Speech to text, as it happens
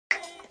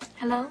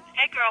Hello?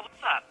 Hey girl,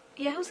 what's up?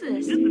 Yeah, who's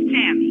this? This is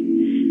Tammy.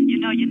 You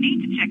know, you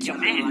need to check your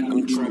man.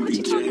 What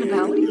you talking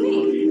about? What do you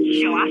mean?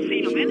 Yo, I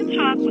seen him in the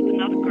truck with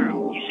another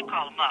girl. You should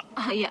call him up.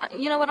 Yeah,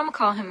 you know what? I'm gonna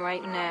call him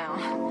right now.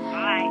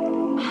 Bye.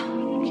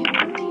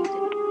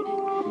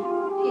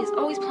 He is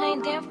always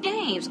playing damn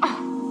games.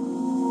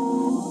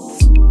 Oh.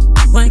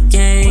 What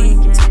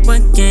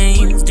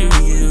games do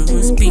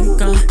you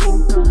speak of?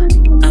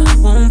 I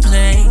won't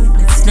play,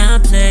 let's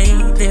not play.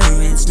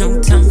 There is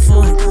no time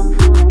for it.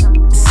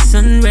 The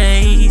sun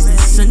rays, the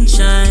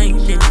sunshine,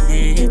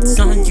 and it's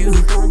on you.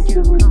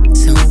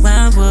 So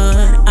why would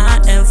I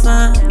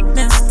ever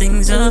mess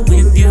things up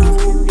with you?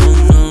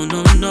 Oh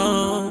no, no,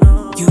 no.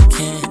 You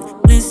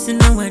can't listen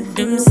to what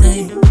them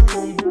say.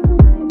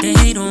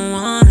 They don't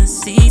wanna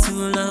see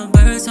two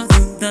lovebirds all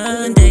through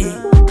the day.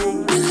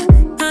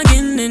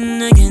 Again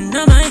and again,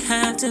 I might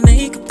have to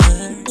make a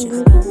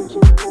purchase.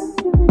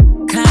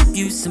 Cop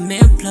you some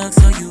earplugs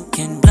so you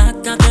can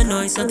block out the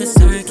noise of the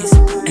circus.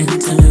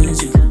 And to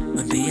lose you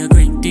would be a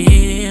great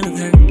deal of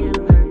hurt.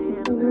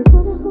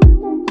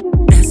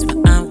 That's why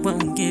I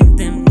won't give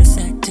them the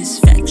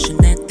satisfaction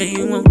that they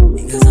want.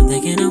 Because I'm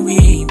thinking of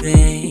we,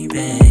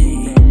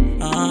 baby.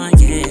 Oh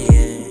yeah,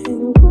 yeah.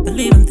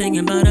 Believe I'm thinking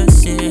about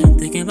us, yeah. I'm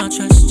thinking about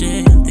trust,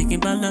 yeah. I'm thinking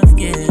about love,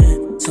 yeah.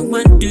 So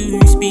what do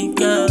you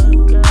speak of?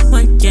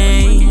 What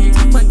games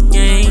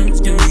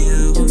do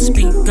you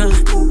speak of?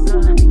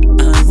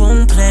 I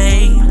won't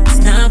play, let's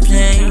not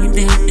play.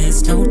 There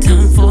is no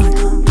time for it.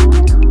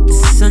 The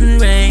sun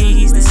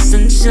rays, the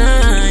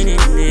sunshine,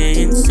 and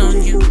it's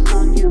on you.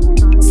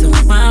 So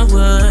why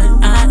would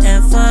I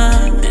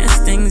ever mess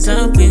things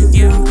up with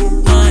you?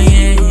 Oh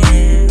yeah,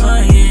 yeah,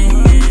 oh yeah,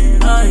 yeah,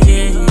 oh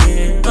yeah,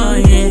 yeah, oh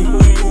yeah,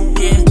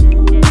 yeah, yeah.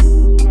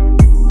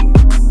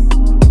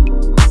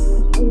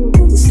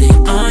 Say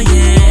oh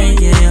yeah,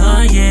 yeah,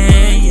 oh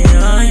yeah,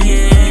 yeah, oh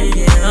yeah,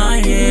 yeah, oh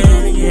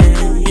yeah, yeah,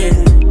 yeah.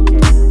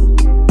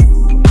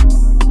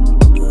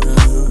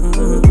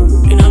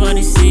 Ain't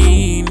nobody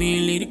see me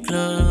lead the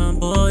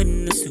club or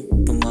in the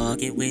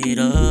supermarket with a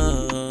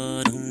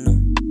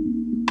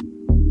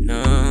no.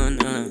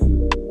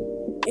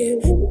 Yeah.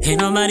 Ain't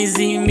nobody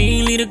see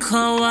me lead a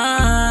car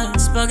wash,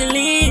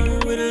 sparkling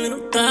with a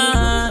little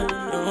thought.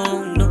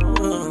 No.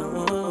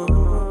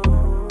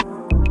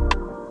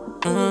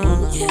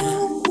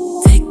 Yeah.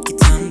 Take your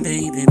time,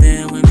 baby,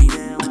 bear with me.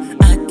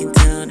 I can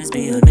tell this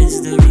be a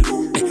mystery.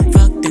 Hey,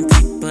 fuck them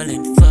people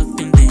and fuck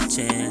them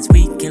bitches.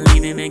 We can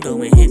leave him and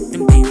go and hit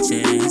them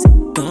beaches.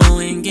 Go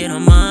and get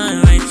on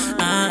my right.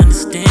 I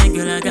understand,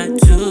 girl, I got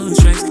 2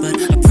 strikes, but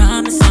I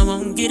promise I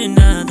won't get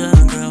another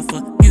girl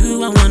for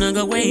you. I wanna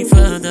go way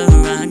further.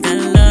 I got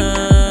love,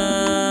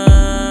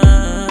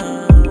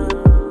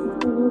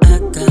 I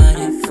got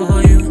it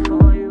for you.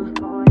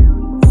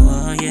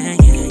 Oh yeah,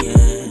 yeah,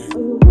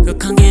 yeah. Girl,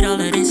 come get all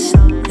of this.